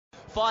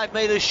5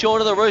 metres short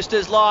of the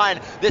Roosters line.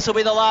 This will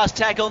be the last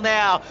tackle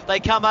now.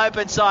 They come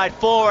open side,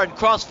 forward,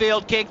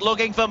 crossfield kick,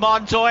 looking for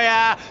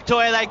Montoya.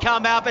 Toya, they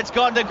come up, it's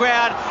gone to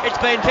ground. It's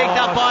been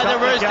picked up by the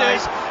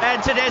Roosters,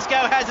 and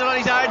Tedesco has it on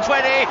his own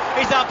 20.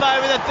 He's up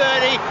over the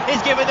 30.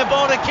 He's given the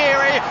ball to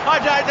Keary. I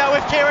don't know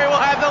if Keary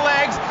will have the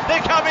legs.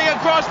 They're coming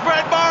across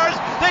Brett Morris.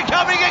 They're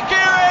coming at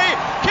Keary.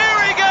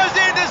 Keary goes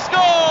in to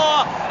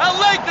score. A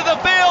length of the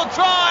field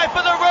try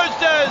for the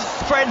Roosters.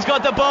 Friends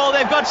got the ball.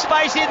 They've got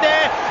space in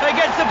there. They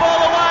get the ball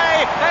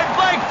away, and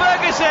Blake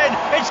Ferguson,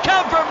 it's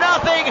come from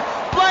nothing.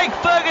 Blake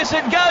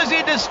Ferguson goes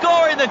in to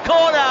score in the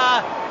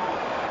corner,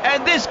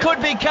 and this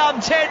could become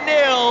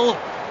 10-0.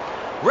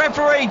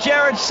 Referee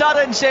Jared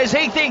Sutton says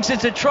he thinks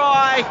it's a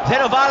try.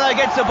 Zenovano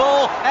gets the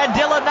ball, and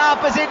Dylan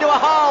Napa's into a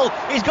hole.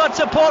 He's got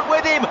support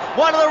with him.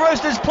 One of the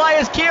Roosters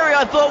players, Keary,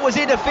 I thought was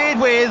interfered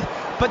with,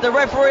 but the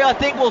referee, I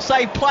think, will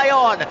say play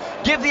on.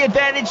 Give the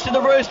advantage to the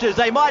Roosters.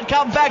 They might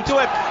come back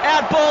to it.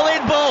 Out ball,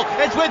 in ball.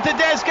 It's with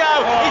Tedesco.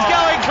 He's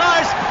going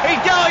close.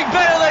 He's going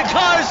better than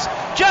close.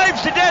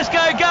 James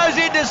Tedesco goes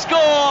in to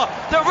score.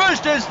 The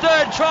Roosters'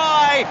 third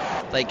try.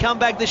 They come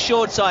back the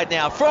short side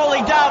now.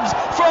 Frawley dumps.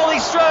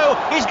 Frawley's through.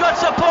 He's got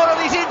support on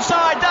his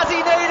inside. Does he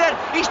need it?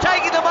 He's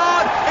taking them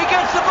on. He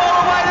gets the ball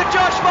away to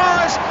Josh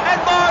Morris, and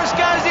Morris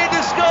goes in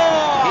to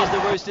score. Here's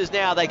the Roosters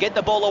now. They get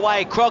the ball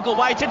away. Krog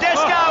away.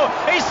 Tedesco.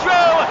 He's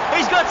through.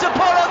 He's got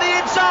support on the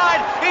inside.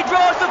 He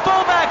draws the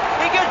fullback.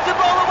 He gets the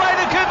ball away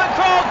to Cooper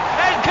Krog,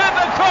 and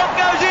Cooper Krog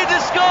goes in to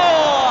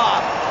score.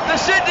 The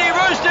Sydney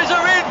Roosters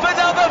are in for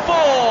number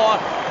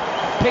 4.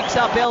 Picks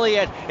up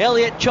Elliott.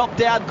 Elliott chopped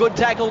down. Good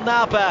tackle,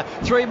 Napa.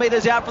 3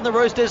 metres out from the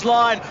Roosters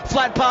line.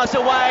 Flat pass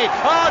away.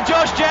 Oh,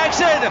 Josh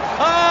Jackson.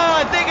 Oh,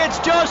 I think it's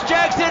Josh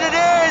Jackson. It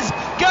is.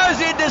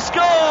 Goes in to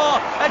score.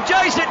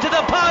 Adjacent to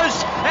the post.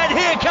 And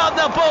here come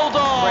the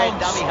Bulldogs. Red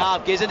dummy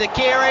half gives it to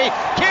Keary.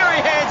 Keary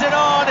hands it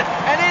on.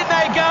 And in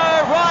they go.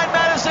 Ryan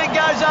Madison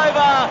goes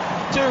over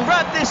to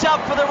wrap this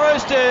up for the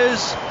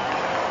Roosters.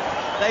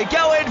 They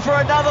go in for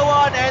another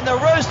one, and the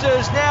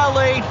Roosters now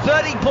lead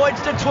 30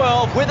 points to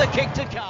 12 with a kick to come.